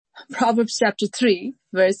Proverbs chapter 3,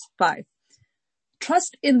 verse 5.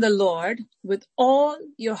 Trust in the Lord with all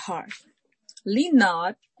your heart. Lean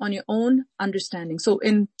not on your own understanding. So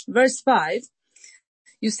in verse 5,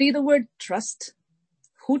 you see the word trust.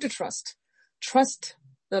 Who to trust? Trust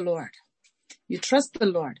the Lord. You trust the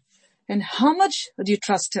Lord. And how much do you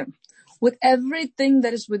trust him? With everything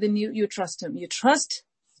that is within you, you trust him. You trust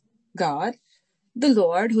God, the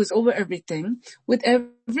Lord, who is over everything, with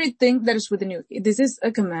everything that is within you. This is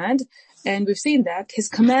a command, and we've seen that his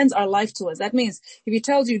commands are life to us. That means if he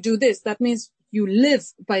tells you do this, that means you live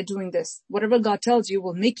by doing this. Whatever God tells you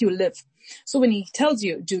will make you live. So when he tells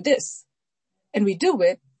you do this, and we do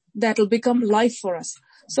it, that'll become life for us.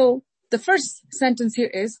 So the first sentence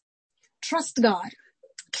here is trust God.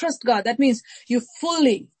 Trust God. That means you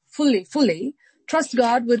fully trust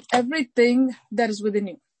God with everything that is within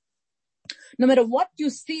you. No matter what you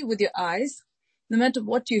see with your eyes, no matter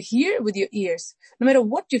what you hear with your ears, no matter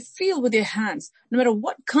what you feel with your hands, no matter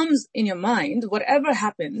what comes in your mind, whatever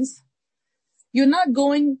happens, you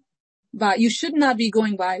should not be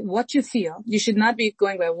going by what you feel. You should not be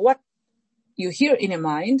going by what you hear in your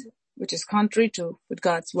mind, which is contrary to what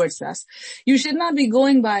God's word says. You should not be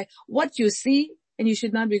going by what you see, and you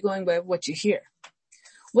should not be going by what you hear.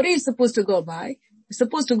 What are you supposed to go by? You're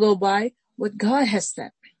supposed to go by what God has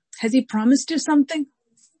said. Has he promised you something?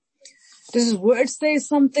 Does his word say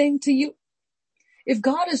something to you? If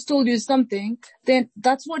God has told you something, then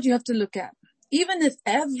that's what you have to look at. Even if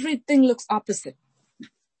everything looks opposite.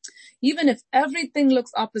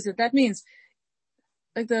 That means,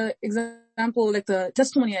 like the example, like the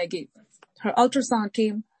testimony I gave. Her ultrasound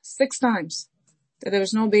came 6 times that there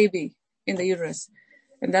was no baby in the uterus.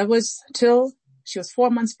 And that was till she was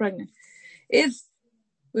 4 months pregnant. If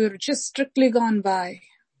we were just strictly gone by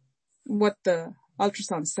what the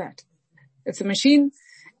ultrasound said, it's a machine,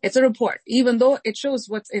 it's a report, even though it shows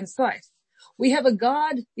what's inside. We have a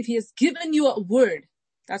God, if he has given you a word,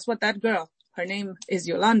 that's what that girl, her name is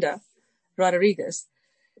Yolanda Rodriguez,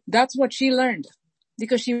 that's what she learned.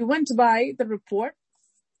 Because she went by the report,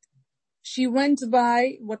 she went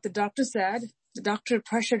by what the doctor said, the doctor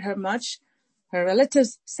pressured her much, her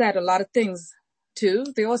relatives said a lot of things too.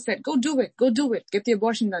 They all said, go do it, get the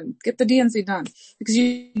abortion done, get the DNC done, because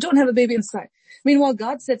you don't have a baby inside. Meanwhile,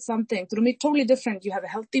 God said something totally different. You have a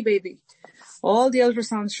healthy baby. All the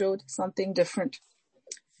ultrasounds showed something different.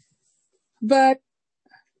 But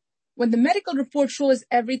when the medical report shows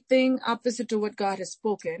everything opposite to what God has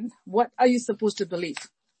spoken, what are you supposed to believe?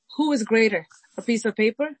 Who is greater? A piece of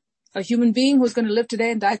paper? A human being who's going to live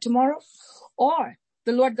today and die tomorrow? Or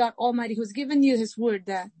the Lord God Almighty who's given you his word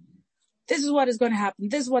that this is what is going to happen.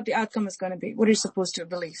 This is what the outcome is going to be. What are you supposed to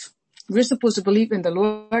believe? We're supposed to believe in the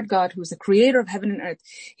Lord God who's the creator of heaven and earth.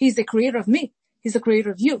 He's the creator of me. He's the creator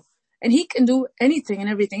of you. And he can do anything and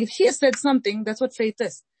everything. If he has said something, that's what faith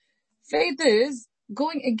is. Faith is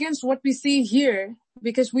going against what we see here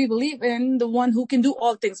because we believe in the one who can do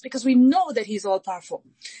all things, because we know that he's all powerful.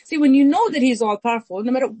 See, when you know that he's all powerful,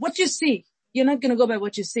 no matter what you see, you're not going to go by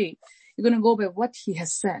what you see. You're going to go by what he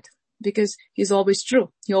has said, because he's always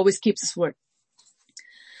true. He always keeps his word.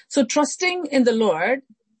 So trusting in the Lord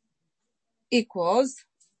equals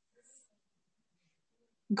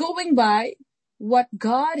going by what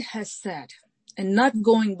God has said and not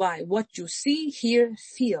going by what you see, hear,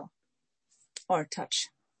 feel, or touch.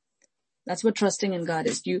 That's what trusting in God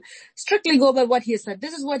is. You strictly go by what he has said.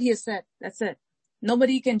 This is what he has said. That's it.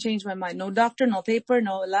 Nobody can change my mind. No doctor, no paper,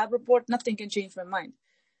 no lab report. Nothing can change my mind.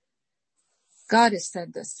 God has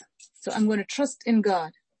said this. So I'm going to trust in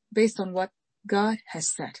God based on what God has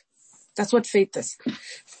said. That's what faith is.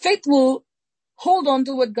 Faith will hold on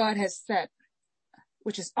to what God has said,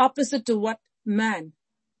 which is opposite to what man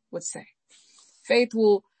would say. Faith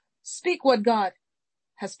will speak what God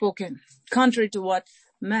has spoken, contrary to what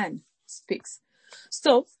man speaks.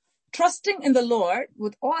 So, trusting in the Lord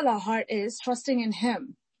with all our heart is trusting in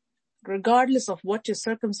him, regardless of what your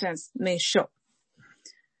circumstance may show.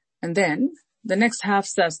 And then, the next half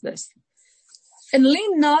says this. And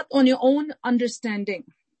lean not on your own understanding.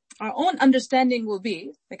 Our own understanding will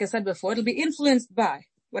be, like I said before, it'll be influenced by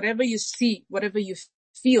whatever you see, whatever you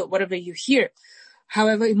feel, whatever you hear.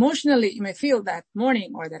 However emotionally you may feel that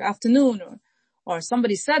morning or that afternoon, or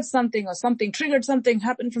somebody said something or something triggered something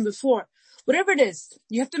happened from before. Whatever it is,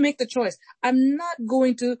 you have to make the choice. I'm not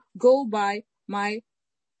going to go by my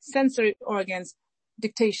sensory organs'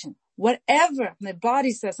 dictation. Whatever my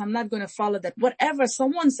body says, I'm not going to follow that. Whatever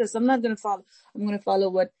someone says, I'm not going to follow. I'm going to follow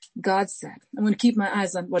what God said. I'm going to keep my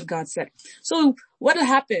eyes on what God said. So what will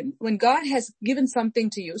happen when God has given something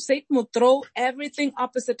to you? Satan will throw everything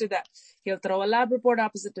opposite to that. He'll throw a lab report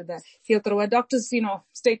opposite to that. He'll throw a doctor's,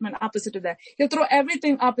 statement opposite to that. He'll throw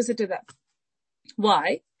everything opposite to that.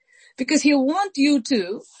 Why? Because he'll want you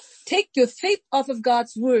to take your faith off of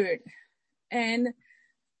God's word and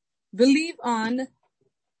believe on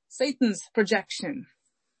Satan's projection.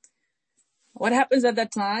 What happens at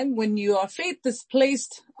that time? When your faith is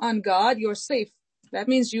placed on God, you're safe. That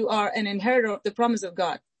means you are an inheritor of the promise of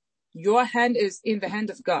God. Your hand is in the hand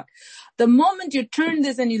of God. The moment you turn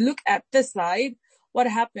this and you look at this side, what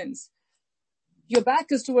happens? Your back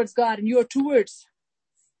is towards God and you're towards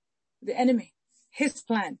the enemy, his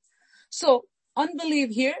plan. So unbelief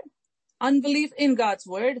here, unbelief in God's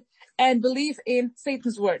word, and belief in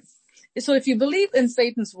Satan's word. So if you believe in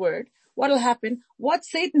Satan's word, what will happen? What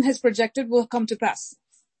Satan has projected will come to pass.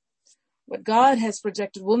 What God has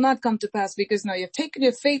projected will not come to pass, because now you've taken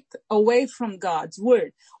your faith away from God's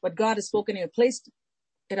word. What God has spoken, you have placed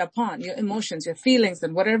it upon your emotions, your feelings,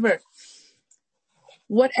 and whatever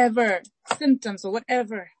symptoms or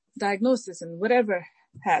whatever diagnosis and whatever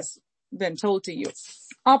has been told to you,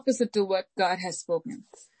 opposite to what God has spoken.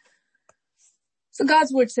 So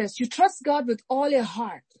God's word says, you trust God with all your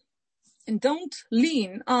heart and don't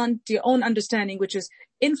lean on to your own understanding, which is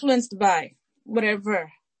influenced by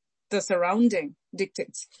whatever the surrounding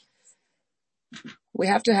dictates. We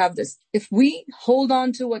have to have this. If we hold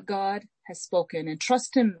on to what God has spoken and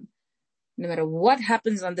trust him, no matter what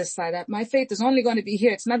happens on this side, that my faith is only going to be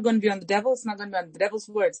here. It's not going to be on the devil. It's not going to be on the devil's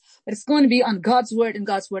words, but it's going to be on God's word and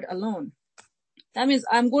God's word alone. That means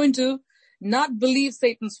I'm going to not believe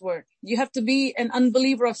Satan's word. You have to be an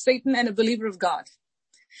unbeliever of Satan and a believer of God.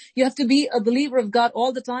 You have to be a believer of God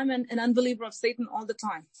all the time and an unbeliever of Satan all the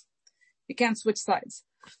time. You can't switch sides.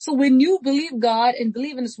 So when you believe God and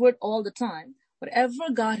believe in his word all the time, whatever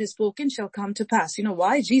God has spoken shall come to pass. You know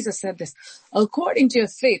why? Jesus said this. According to your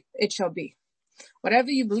faith, it shall be. Whatever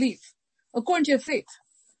you believe, according to your faith.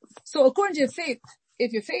 So according to your faith,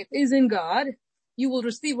 if your faith is in God, you will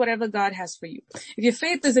receive whatever God has for you. If your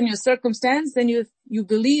faith is in your circumstance, then you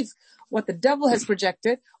believe what the devil has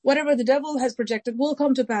projected. Whatever the devil has projected will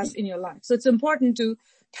come to pass in your life. So it's important to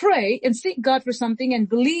pray and seek God for something and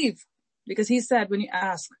believe, because he said when you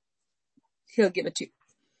ask, he'll give it to you.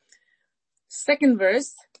 Second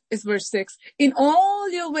verse is verse 6. In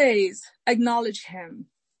all your ways, acknowledge him,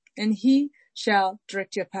 and he shall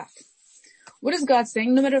direct your path. What is God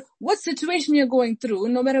saying? No matter what situation you're going through,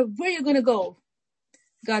 no matter where you're going to go,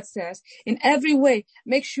 God says, in every way,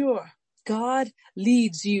 make sure God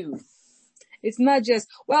leads you. It's not just,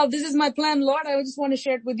 well, this is my plan, Lord. I just want to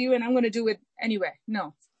share it with you and I'm going to do it anyway.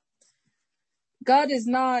 No. God is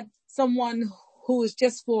not someone who is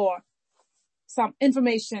just for some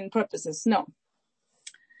information purposes. No.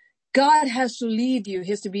 God has to lead you.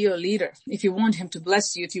 He has to be your leader. If you want him to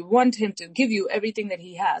bless you, if you want him to give you everything that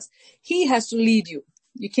he has to lead you.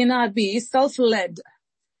 You cannot be self-led.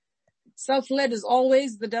 Self-led is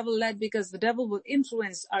always the devil-led, because the devil will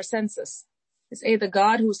influence our senses. It's either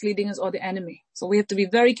God who's leading us or the enemy. So we have to be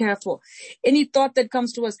very careful. Any thought that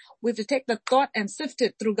comes to us, we have to take the thought and sift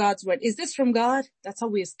it through God's word. Is this from God? That's how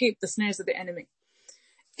we escape the snares of the enemy.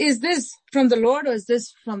 Is this from the Lord or is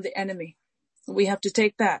this from the enemy? We have to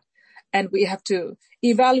take that and we have to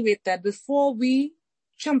evaluate that before we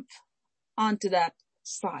jump onto that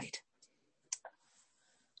side.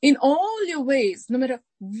 In all your ways, no matter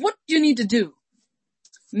what you need to do,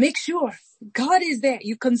 make sure God is there.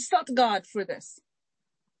 You consult God for this.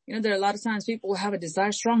 You know, there are a lot of times people will have a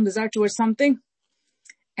desire, strong desire towards something,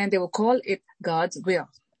 and they will call it God's will.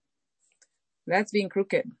 That's being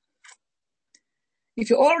crooked. If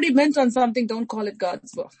you're already bent on something, don't call it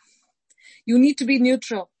God's will. You need to be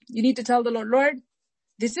neutral. You need to tell the Lord, Lord,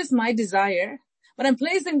 this is my desire, but I'm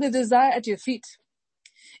placing the desire at your feet.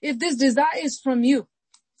 If this desire is from you,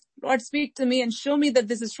 Lord, speak to me and show me that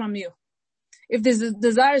this is from you. If this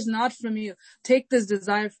desire is not from you, take this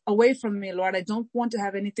desire away from me, Lord. I don't want to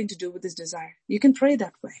have anything to do with this desire. You can pray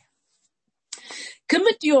that way.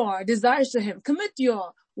 Commit your desires to him. Commit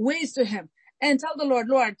your ways to him. And tell the Lord,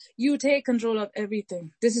 Lord, you take control of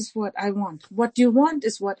everything. This is what I want. What you want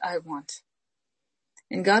is what I want.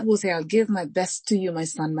 And God will say, I'll give my best to you, my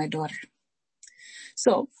son, my daughter.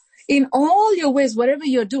 So in all your ways, whatever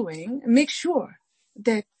you're doing, make sure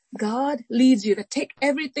that God leads you, that take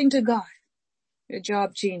everything to God. Your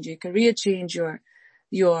job change, your career change,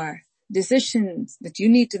 your decisions that you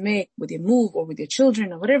need to make with your move or with your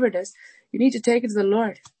children or whatever it is, you need to take it to the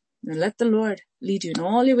Lord. And let the Lord lead you. In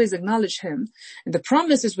all your ways acknowledge him. And the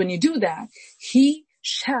promise is when you do that, he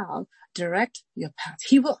shall direct your path.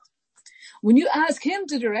 He will. When you ask him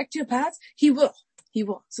to direct your path, he will. He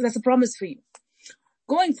will. So that's a promise for you.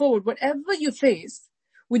 Going forward, whatever you face,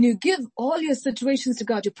 when you give all your situations to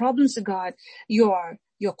God, your problems to God, your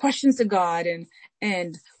questions to God,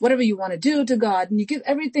 and whatever you want to do to God, and you give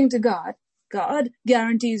everything to God, God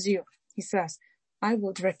guarantees you. He says, I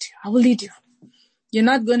will direct you. I will lead you. You're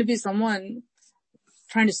not going to be someone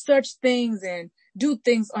trying to search things and do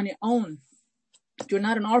things on your own. You're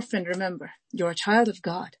not an orphan, remember. You're a child of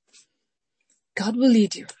God. God will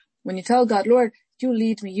lead you. When you tell God, Lord, you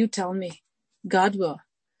lead me, you tell me, God will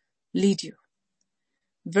lead you.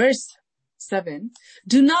 Verse 7,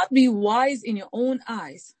 do not be wise in your own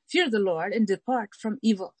eyes. Fear the Lord and depart from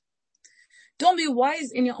evil. Don't be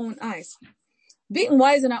wise in your own eyes. Being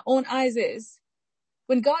wise in our own eyes is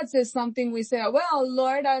when God says something, we say, well,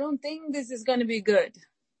 Lord, I don't think this is going to be good.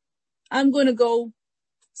 I'm going to go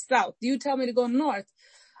south. You tell me to go north.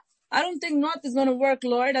 I don't think north is going to work,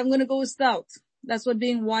 Lord. I'm going to go south. That's what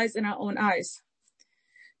being wise in our own eyes.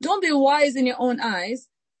 Don't be wise in your own eyes,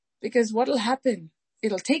 because what will happen?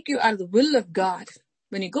 It'll take you out of the will of God.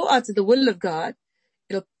 When you go out to the will of God,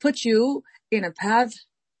 it'll put you in a path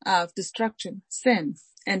of destruction, sin,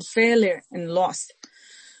 and failure and loss.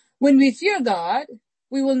 When we fear God,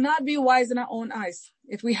 we will not be wise in our own eyes.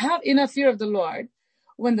 If we have enough fear of the Lord,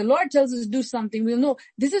 when the Lord tells us to do something, we'll know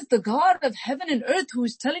this is the God of heaven and earth who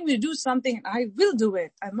is telling me to do something, and I will do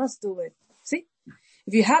it. I must do it. See?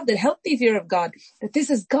 If you have the healthy fear of God, that this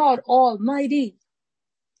is God Almighty,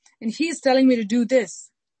 and He is telling me to do this,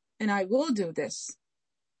 and I will do this.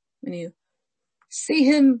 When you see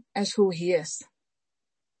Him as who He is,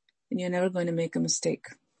 then you're never going to make a mistake.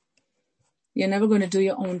 You're never going to do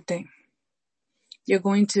your own thing. You're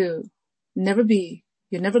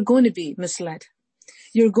never going to be misled.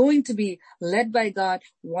 You're going to be led by God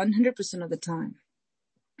 100% of the time,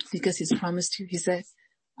 because He's promised you. He said,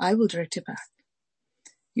 I will direct your path.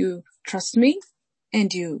 You trust me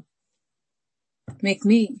and you make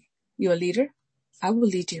me your leader. I will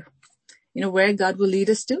lead you. You know where God will lead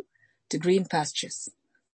us to? To green pastures.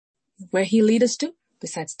 Where He lead us to?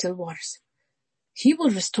 Beside still waters. He will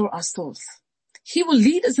restore our souls. He will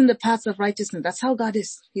lead us in the paths of righteousness. That's how God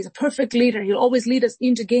is. He's a perfect leader. He'll always lead us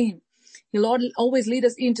into gain. He'll always lead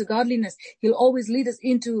us into godliness. He'll always lead us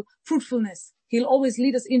into fruitfulness. He'll always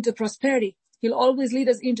lead us into prosperity. He'll always lead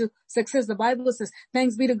us into success. The Bible says,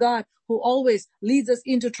 thanks be to God who always leads us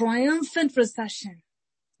into triumphant procession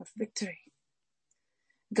of victory.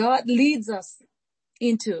 God leads us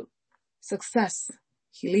into success.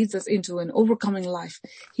 He leads us into an overcoming life.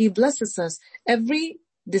 He blesses us. Every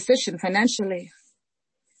decision financially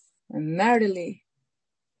and maritally,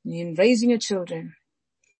 in raising your children,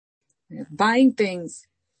 buying things,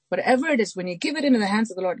 whatever it is, when you give it into the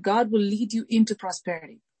hands of the Lord, God will lead you into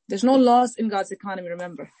prosperity. There's no loss in God's economy,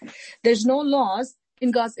 remember. There's no loss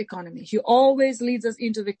in God's economy. He always leads us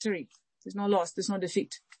into victory. There's no loss. There's no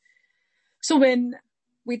defeat. So when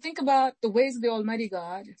we think about the ways of the Almighty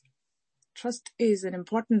God, trust is an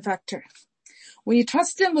important factor. When you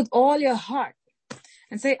trust Him with all your heart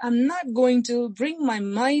and say, I'm not going to bring my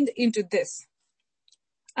mind into this.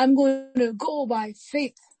 I'm going to go by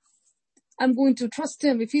faith. I'm going to trust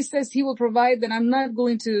Him. If He says He will provide, then I'm not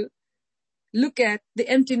going to look at the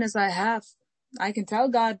emptiness I have. I can tell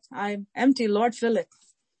God, I'm empty, Lord, fill it.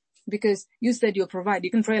 Because you said you'll provide.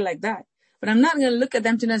 You can pray like that. But I'm not going to look at the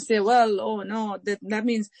emptiness and say, well, oh no, that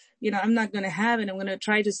means, I'm not going to have it. I'm going to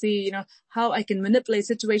try to see, how I can manipulate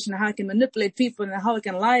situation, how I can manipulate people, and how I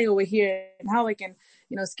can lie over here, and how I can,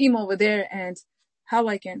 scheme over there, and how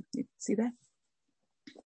I can, see that?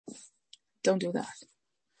 Don't do that.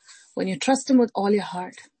 When you trust Him with all your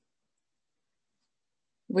heart,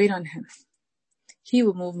 wait on Him. He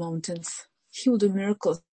will move mountains. He will do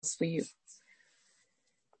miracles for you.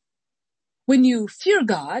 When you fear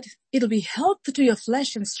God, it'll be health to your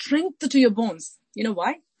flesh and strength to your bones. You know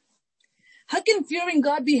why? How can fearing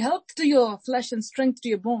God be health to your flesh and strength to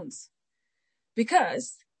your bones?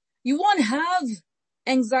 Because you won't have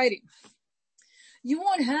anxiety. You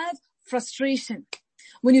won't have frustration.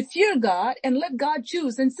 When you fear God and let God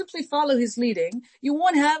choose and simply follow His leading, you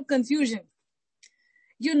won't have confusion.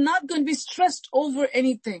 You're not going to be stressed over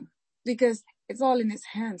anything because it's all in His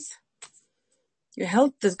hands. Your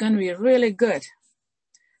health is going to be really good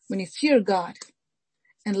when you fear God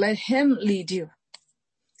and let Him lead you.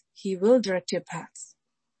 He will direct your paths,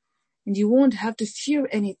 and you won't have to fear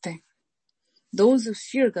anything. Those who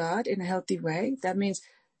fear God in a healthy way, that means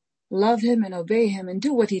love Him and obey Him and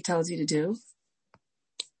do what He tells you to do,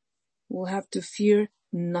 will have to fear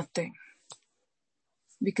nothing.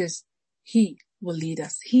 Because He will lead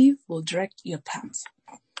us. He will direct your paths.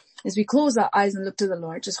 As we close our eyes and look to the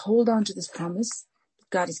Lord, just hold on to this promise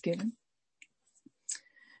God has given.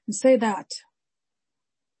 And say that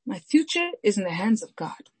my future is in the hands of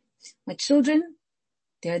God. My children,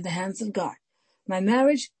 they're in the hands of God. My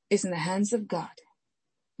marriage is in the hands of God.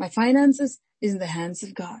 My finances is in the hands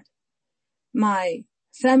of God. My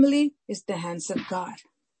family is in the hands of God.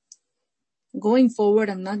 Going forward,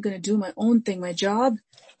 I'm not going to do my own thing. My job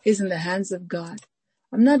is in the hands of God.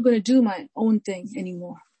 I'm not going to do my own thing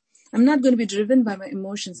anymore. I'm not going to be driven by my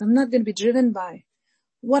emotions. I'm not going to be driven by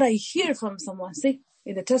what I hear from someone. See,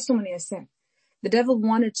 in the testimony I said, the devil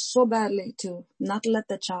wanted so badly to not let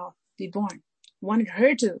the child be born. Wanted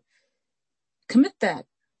her to commit that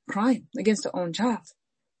crime against her own child.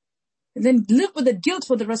 And then live with the guilt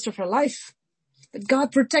for the rest of her life. But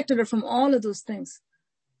God protected her from all of those things.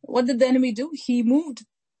 What did the enemy do? He moved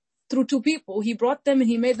through two people. He brought them and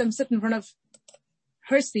he made them sit in front of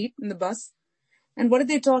her seat in the bus. And what are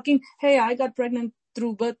they talking? Hey, I got pregnant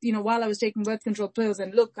through birth, while I was taking birth control pills.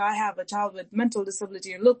 And look, I have a child with mental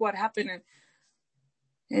disability. And look what happened.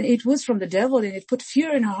 And it was from the devil, and it put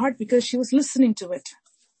fear in her heart because she was listening to it.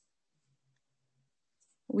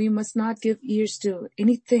 We must not give ears to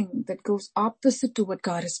anything that goes opposite to what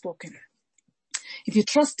God has spoken. If you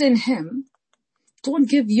trust in Him, don't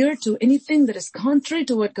give ear to anything that is contrary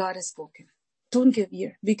to what God has spoken. Don't give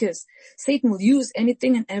ear, because Satan will use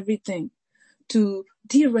anything and everything to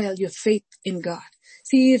derail your faith in God.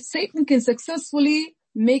 See, if Satan can successfully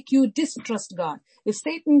make you distrust God, if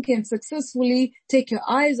Satan can successfully take your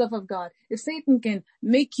eyes off of God, if Satan can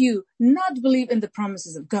make you not believe in the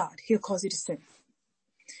promises of God, he'll cause you to sin.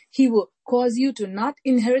 He will cause you to not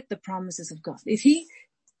inherit the promises of God. If he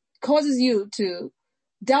causes you to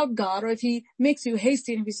doubt God, or if he makes you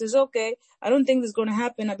hasty and if he says, okay, I don't think this is going to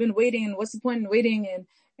happen. I've been waiting, and what's the point in waiting?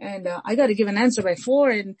 And I got to give an answer by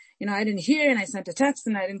 4, and, I didn't hear, and I sent a text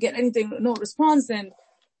and I didn't get anything, no response. And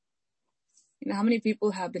how many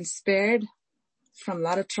people have been spared from a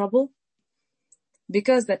lot of trouble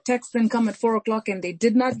because that text didn't come at 4:00 and they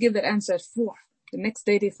did not give that answer at 4. The next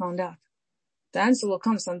day they found out. The answer will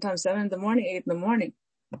come sometimes 7 in the morning, 8 in the morning.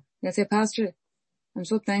 And I say, Pastor, I'm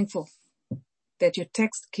so thankful that your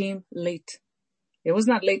text came late. It was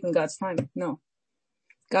not late in God's time. No.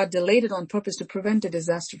 God delayed it on purpose to prevent a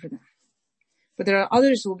disaster for them. But there are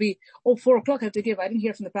others who will be, 4:00 I have to give. I didn't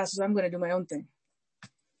hear from the pastor, so I'm going to do my own thing.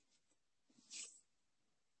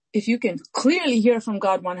 If you can clearly hear from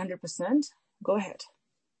God 100%, go ahead.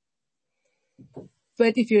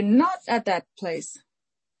 But if you're not at that place,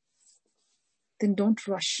 then don't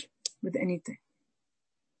rush with anything.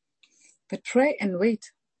 But pray and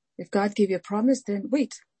wait. If God gave you a promise, then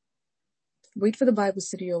wait. Wait for the Bible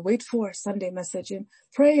study, or wait for Sunday message, and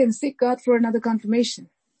pray and seek God for another confirmation.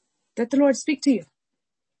 Let the Lord speak to you.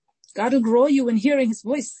 God will grow you in hearing His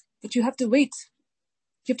voice, but you have to wait.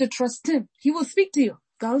 You have to trust Him. He will speak to you.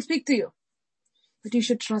 God will speak to you. But you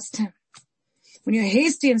should trust Him. When you're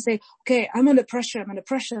hasty and say, okay, I'm under pressure,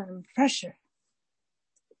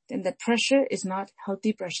 then that pressure is not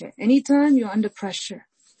healthy pressure. Anytime you're under pressure,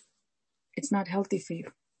 it's not healthy for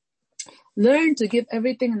you. Learn to give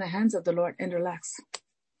everything in the hands of the Lord and relax.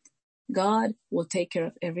 God will take care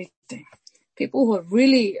of everything. People who are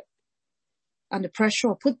really under pressure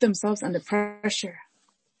or put themselves under pressure,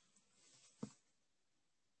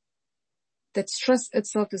 that stress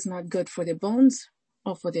itself is not good for their bones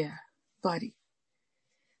or for their body.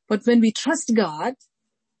 But when we trust God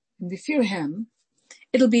and we fear Him,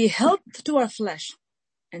 it'll be health to our flesh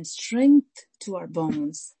and strength to our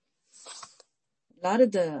bones. A lot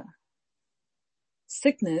of the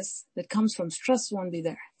sickness that comes from stress won't be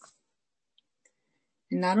there.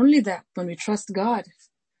 And not only that, when we trust God,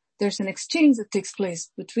 there's an exchange that takes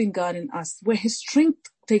place between God and us, where His strength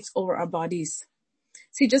takes over our bodies.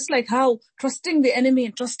 See, just like how trusting the enemy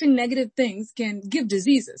and trusting negative things can give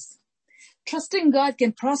diseases, trusting God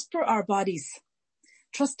can prosper our bodies.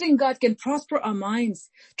 Trusting God can prosper our minds.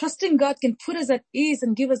 Trusting God can put us at ease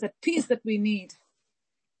and give us that peace that we need.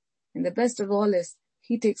 And the best of all is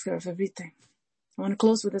He takes care of everything. I want to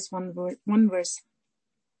close with this one verse.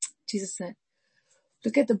 Jesus said,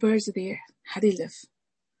 look at the birds of the air, how they live.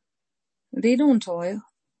 They don't toil.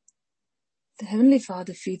 The Heavenly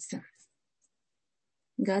Father feeds them.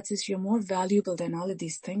 God says, you're more valuable than all of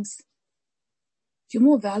these things. You're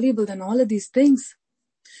more valuable than all of these things.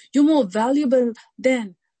 You're more valuable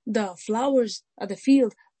than the flowers of the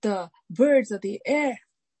field, the birds of the air.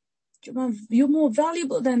 You're more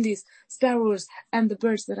valuable than these sparrows and the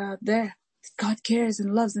birds that are out there. God cares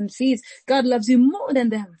and loves and feeds. God loves you more than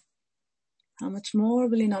them. How much more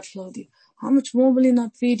will he not clothe you? How much more will he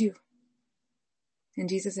not feed you? And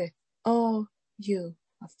Jesus said, oh, you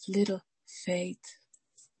of little faith.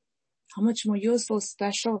 How much more? You're so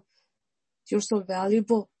special. You're so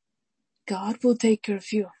valuable. God will take care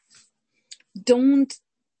of you. Don't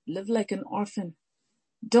live like an orphan.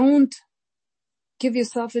 Don't give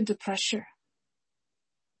yourself into pressure.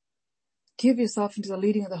 Give yourself into the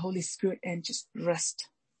leading of the Holy Spirit and just rest.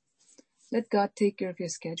 Let God take care of your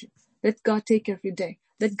schedule. Let God take care of your day.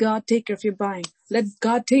 Let God take care of your buying. Let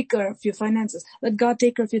God take care of your finances. Let God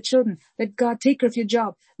take care of your children. Let God take care of your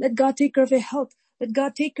job. Let God take care of your health. Let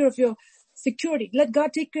God take care of your security. Let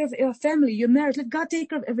God take care of your family, your marriage. Let God take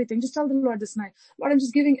care of everything. Just tell the Lord this night, Lord, I'm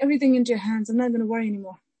just giving everything into your hands. I'm not going to worry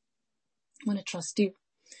anymore. I'm going to trust you.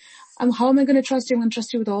 How am I going to trust you? I'm going to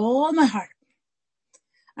trust you with all my heart.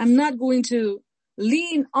 I'm not going to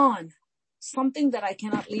lean on something that I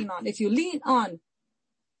cannot lean on. If you lean on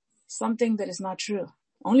something that is not true,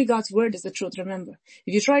 only God's word is the truth, remember.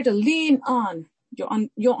 If you try to lean on your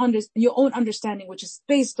own understanding, which is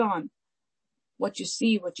based on what you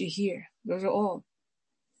see, what you hear, those are all.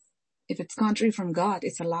 If it's contrary from God,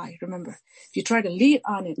 it's a lie, remember. If you try to lean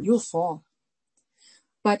on it, you'll fall.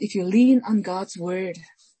 But if you lean on God's word,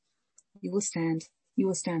 you will stand. You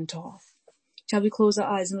will stand tall. Shall we close our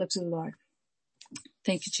eyes and look to the Lord?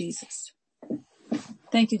 Thank you, Jesus.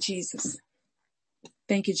 Thank you, Jesus.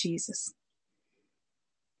 Thank you, Jesus.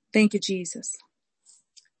 Thank you, Jesus.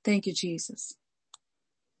 Thank you, Jesus.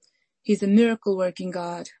 He's a miracle working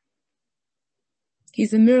God.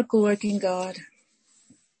 He's a miracle working God.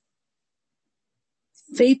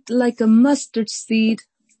 Faith like a mustard seed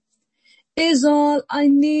is all I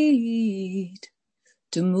need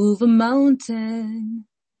to move a mountain.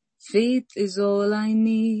 Faith is all I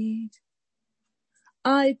need.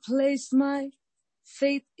 I place my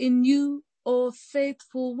faith in you, O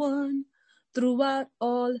faithful one, throughout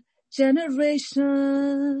all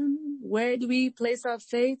generations. Where do we place our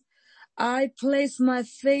faith? I place my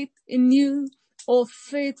faith in you, O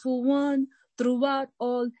faithful one, throughout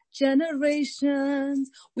all generations.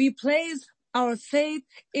 We place our faith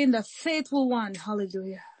in the faithful one.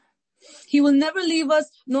 Hallelujah. He will never leave us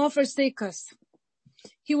nor forsake us.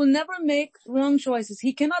 He will never make wrong choices.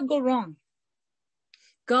 He cannot go wrong.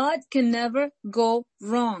 God can never go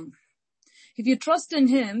wrong. If you trust in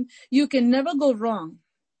him, you can never go wrong.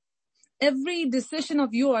 Every decision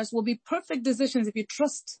of yours will be perfect decisions if you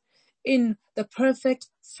trust in the perfect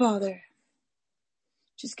Father.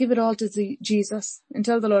 Just give it all to Jesus and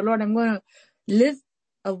tell the Lord, Lord, I'm going to live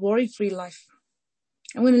a worry-free life.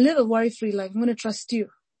 I'm going to live a worry-free life. I'm going to trust you.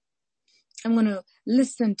 I'm going to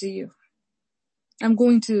listen to you. I'm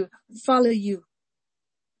going to follow you.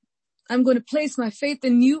 I'm going to place my faith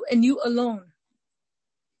in you and you alone.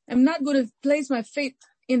 I'm not going to place my faith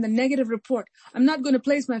in the negative report. I'm not going to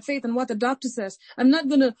place my faith in what the doctor says. I'm not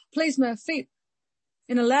going to place my faith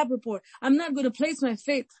in a lab report. I'm not going to place my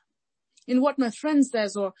faith in what my friend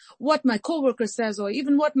says or what my coworker says or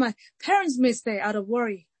even what my parents may say out of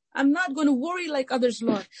worry. I'm not going to worry like others,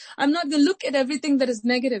 Lord. I'm not going to look at everything that is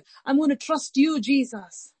negative. I'm going to trust you,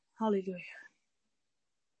 Jesus. Hallelujah.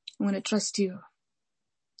 I'm going to trust you.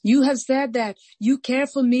 You have said that you care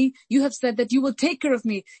for me. You have said that you will take care of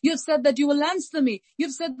me. You have said that you will answer me. You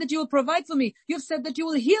have said that you will provide for me. You have said that you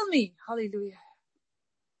will heal me. Hallelujah.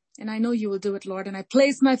 And I know you will do it, Lord. And I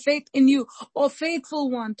place my faith in you, O faithful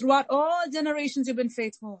one. Throughout all generations, you've been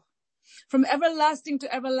faithful. From everlasting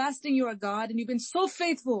to everlasting, you are God. And you've been so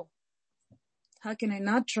faithful. How can I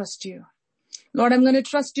not trust you? Lord, I'm going to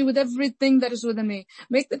trust you with everything that is within me.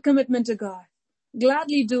 Make the commitment to God.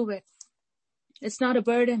 Gladly do it. It's not a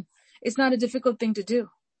burden. It's not a difficult thing to do.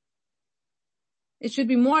 It should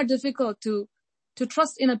be more difficult to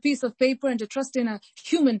trust in a piece of paper and to trust in a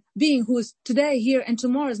human being who is today here and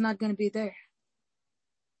tomorrow is not going to be there.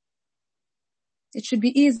 It should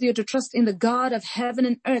be easier to trust in the God of heaven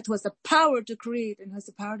and earth who has the power to create and who has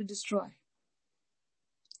the power to destroy.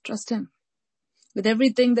 Trust him. With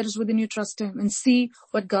everything that is within you, trust him and see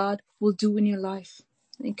what God will do in your life.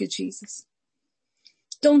 Thank you, Jesus.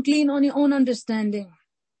 Don't lean on your own understanding,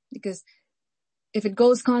 because if it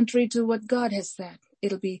goes contrary to what God has said,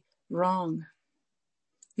 it'll be wrong.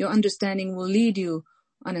 Your understanding will lead you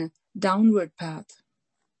on a downward path.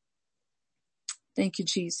 Thank you,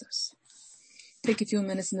 Jesus. Take a few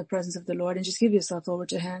minutes in the presence of the Lord and just give yourself over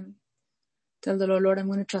to him. Tell the Lord, Lord, I'm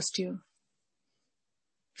going to trust you.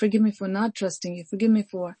 Forgive me for not trusting you. Forgive me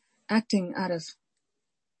for acting out of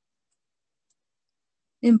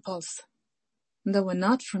impulse that were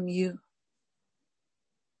not from you.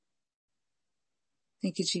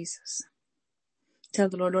 Thank you, Jesus. Tell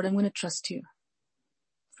the Lord, Lord, I'm going to trust you.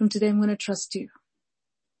 From today, I'm going to trust you.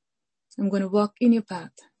 I'm going to walk in your path.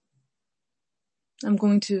 I'm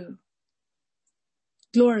going to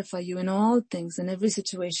glorify you in all things, in every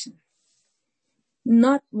situation.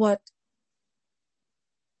 Not what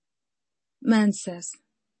man says,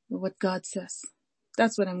 but what God says.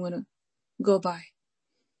 That's what I'm going to go by.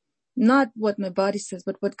 Not what my body says,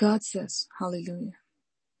 but what God says. Hallelujah.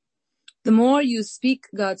 The more you speak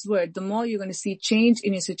God's word, the more you're going to see change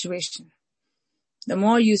in your situation. The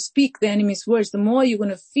more you speak the enemy's words, the more you're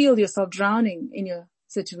going to feel yourself drowning in your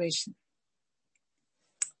situation.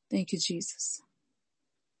 Thank you, Jesus.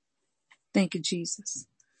 Thank you, Jesus.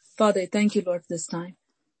 Father, I thank you, Lord, for this time.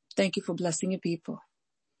 Thank you for blessing your people.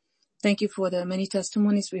 Thank you for the many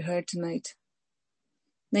testimonies we heard tonight.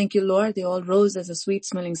 Thank you, Lord. They all rose as a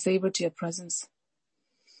sweet-smelling savor to your presence.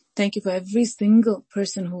 Thank you for every single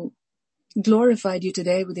person who glorified you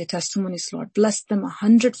today with their testimonies, Lord. Bless them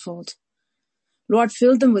 100-fold. Lord,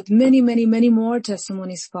 fill them with many, many, many more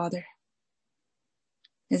testimonies, Father.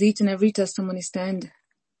 As each and every testimony stand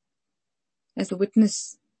as a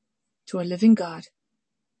witness to our living God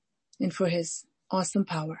and for his awesome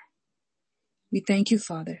power. We thank you,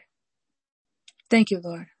 Father. Thank you,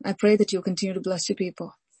 Lord. I pray that you'll continue to bless your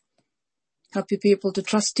people. Help your people to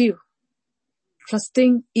trust you.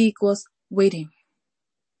 Trusting equals waiting.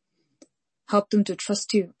 Help them to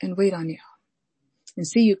trust you and wait on you and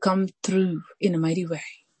see you come through in a mighty way.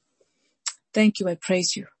 Thank you. I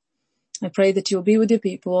praise you. I pray that you'll be with your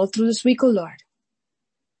people all through this week, O Lord.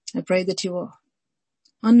 I pray that you will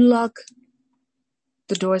unlock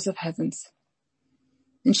the doors of heavens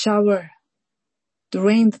and shower the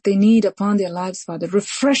rain that they need upon their lives, Father.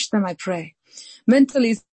 Refresh them, I pray.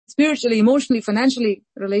 Mentally, spiritually, emotionally, financially,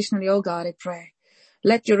 relationally, oh God, I pray.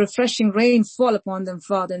 Let your refreshing rain fall upon them,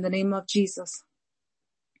 Father, in the name of Jesus.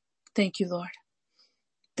 Thank you, Lord.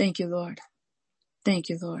 Thank you, Lord. Thank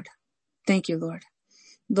you, Lord. Thank you, Lord.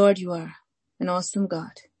 Lord, you are an awesome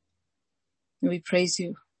God. And we praise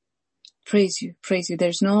you. Praise you. Praise you.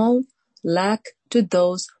 There's no lack to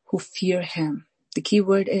those who fear him. The key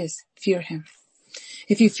word is fear him.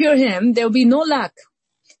 If you fear him, there will be no lack.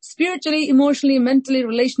 Spiritually, emotionally, mentally,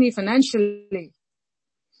 relationally, financially.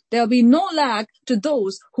 There will be no lack to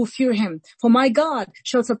those who fear him. For my God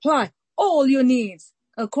shall supply all your needs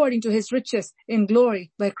according to his riches in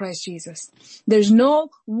glory by Christ Jesus. There's no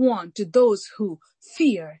want to those who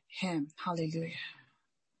fear him. Hallelujah.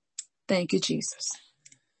 Thank you, Jesus.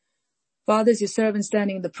 Father, as your servant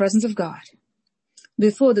standing in the presence of God,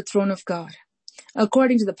 before the throne of God,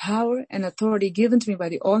 according to the power and authority given to me by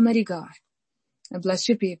the Almighty God, I bless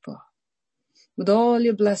your people with all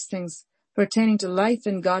your blessings pertaining to life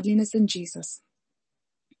and godliness in Jesus,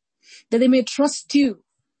 that they may trust you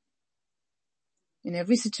in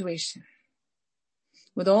every situation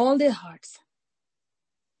with all their hearts,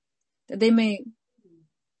 that they may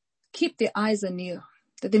keep their eyes on you,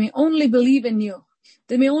 that they may only believe in you,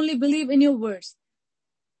 they may only believe in your words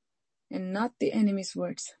and not the enemy's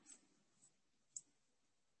words,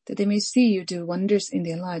 that they may see you do wonders in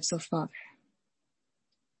their lives, oh Father.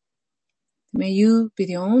 May you be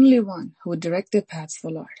the only one who would direct their paths, O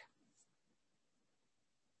Lord.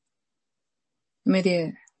 May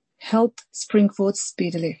their health spring forth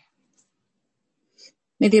speedily.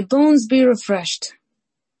 May their bones be refreshed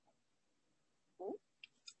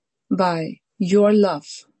by your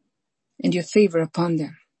love and your favor upon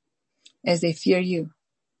them as they fear you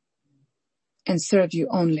and serve you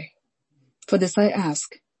only. For this I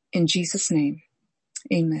ask in Jesus' name.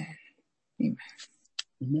 Amen. Amen.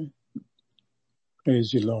 Amen.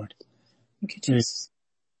 Praise you, Lord. Thank you, Jesus.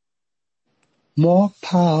 More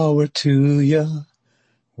power to you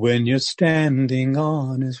when you're standing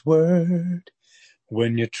on his word,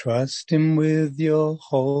 when you trust him with your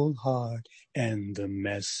whole heart and the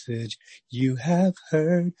message you have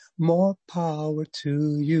heard. More power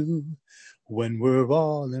to you when we're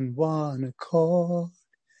all in one accord.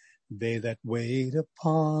 They that wait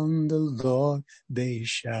upon the Lord, they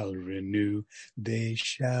shall renew their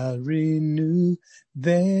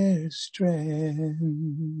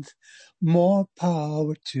strength. More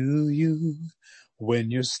power to you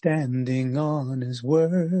when you're standing on his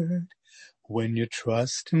word, when you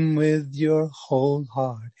trust him with your whole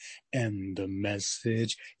heart and the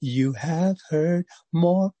message you have heard.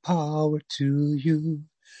 More power to you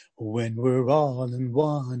when we're all in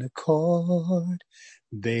one accord.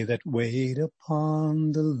 They that wait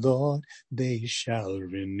upon the Lord, they shall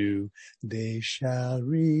renew their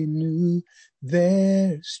strength.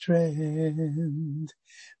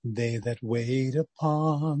 They that wait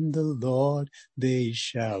upon the Lord, they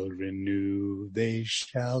shall renew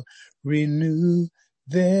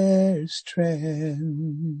their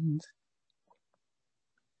strength.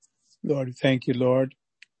 Lord, thank you, Lord,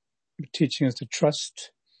 for teaching us to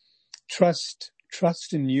trust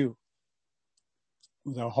in you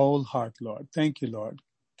with our whole heart, Lord. Thank you, Lord.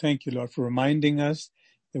 Thank you, Lord, for reminding us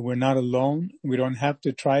that we're not alone. We don't have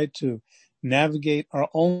to try to navigate our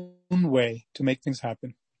own way to make things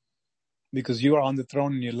happen, because you are on the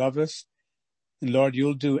throne and you love us. And Lord,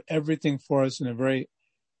 you'll do everything for us in a very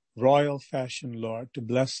royal fashion, Lord, to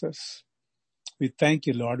bless us. We thank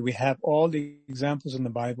you, Lord. We have all the examples in the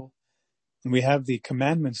Bible, and we have the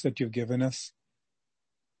commandments that you've given us.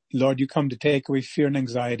 Lord, you come to take away fear and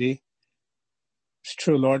anxiety. It's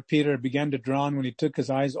true, Lord. Peter began to drown when he took his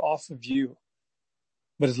eyes off of you.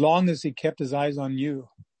 But as long as he kept his eyes on you,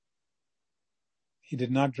 he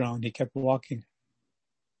did not drown. He kept walking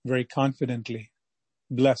very confidently,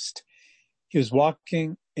 blessed. He was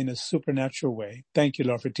walking in a supernatural way. Thank you,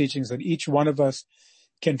 Lord, for teaching us that each one of us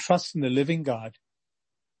can trust in the living God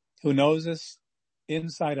who knows us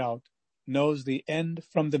inside out, knows the end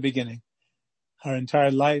from the beginning. Our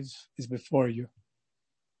entire life is before you.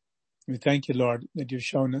 We thank you, Lord, that you've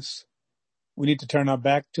shown us. We need to turn our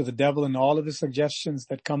back to the devil and all of the suggestions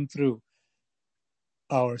that come through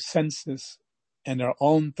our senses and our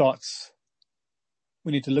own thoughts.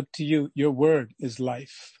 We need to look to you. Your word is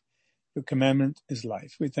life. Your commandment is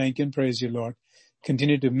life. We thank you and praise you, Lord.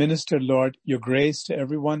 Continue to minister, Lord, your grace to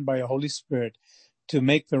everyone by your Holy Spirit to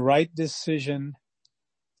make the right decision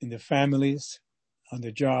in their families, on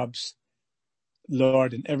their jobs,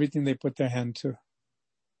 Lord, in everything they put their hand to.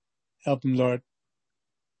 Help them, Lord,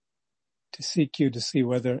 to seek you, to see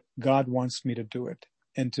whether God wants me to do it,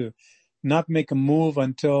 and to not make a move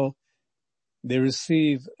until they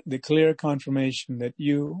receive the clear confirmation that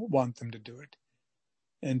you want them to do it,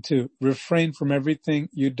 and to refrain from everything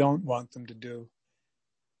you don't want them to do,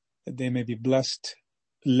 that they may be blessed,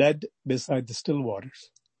 led beside the still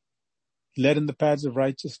waters, led in the paths of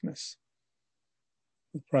righteousness,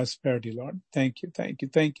 with prosperity, Lord. Thank you, thank you,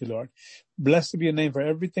 thank you, Lord. Blessed be your name for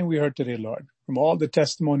everything we heard today, Lord, from all the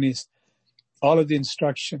testimonies, all of the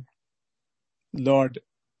instruction, Lord,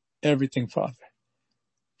 everything, Father,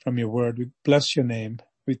 from your word. We bless your name.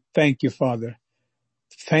 We thank you, Father.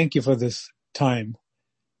 Thank you for this time.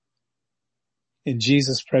 In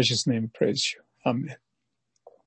Jesus' precious name, praise you. Amen.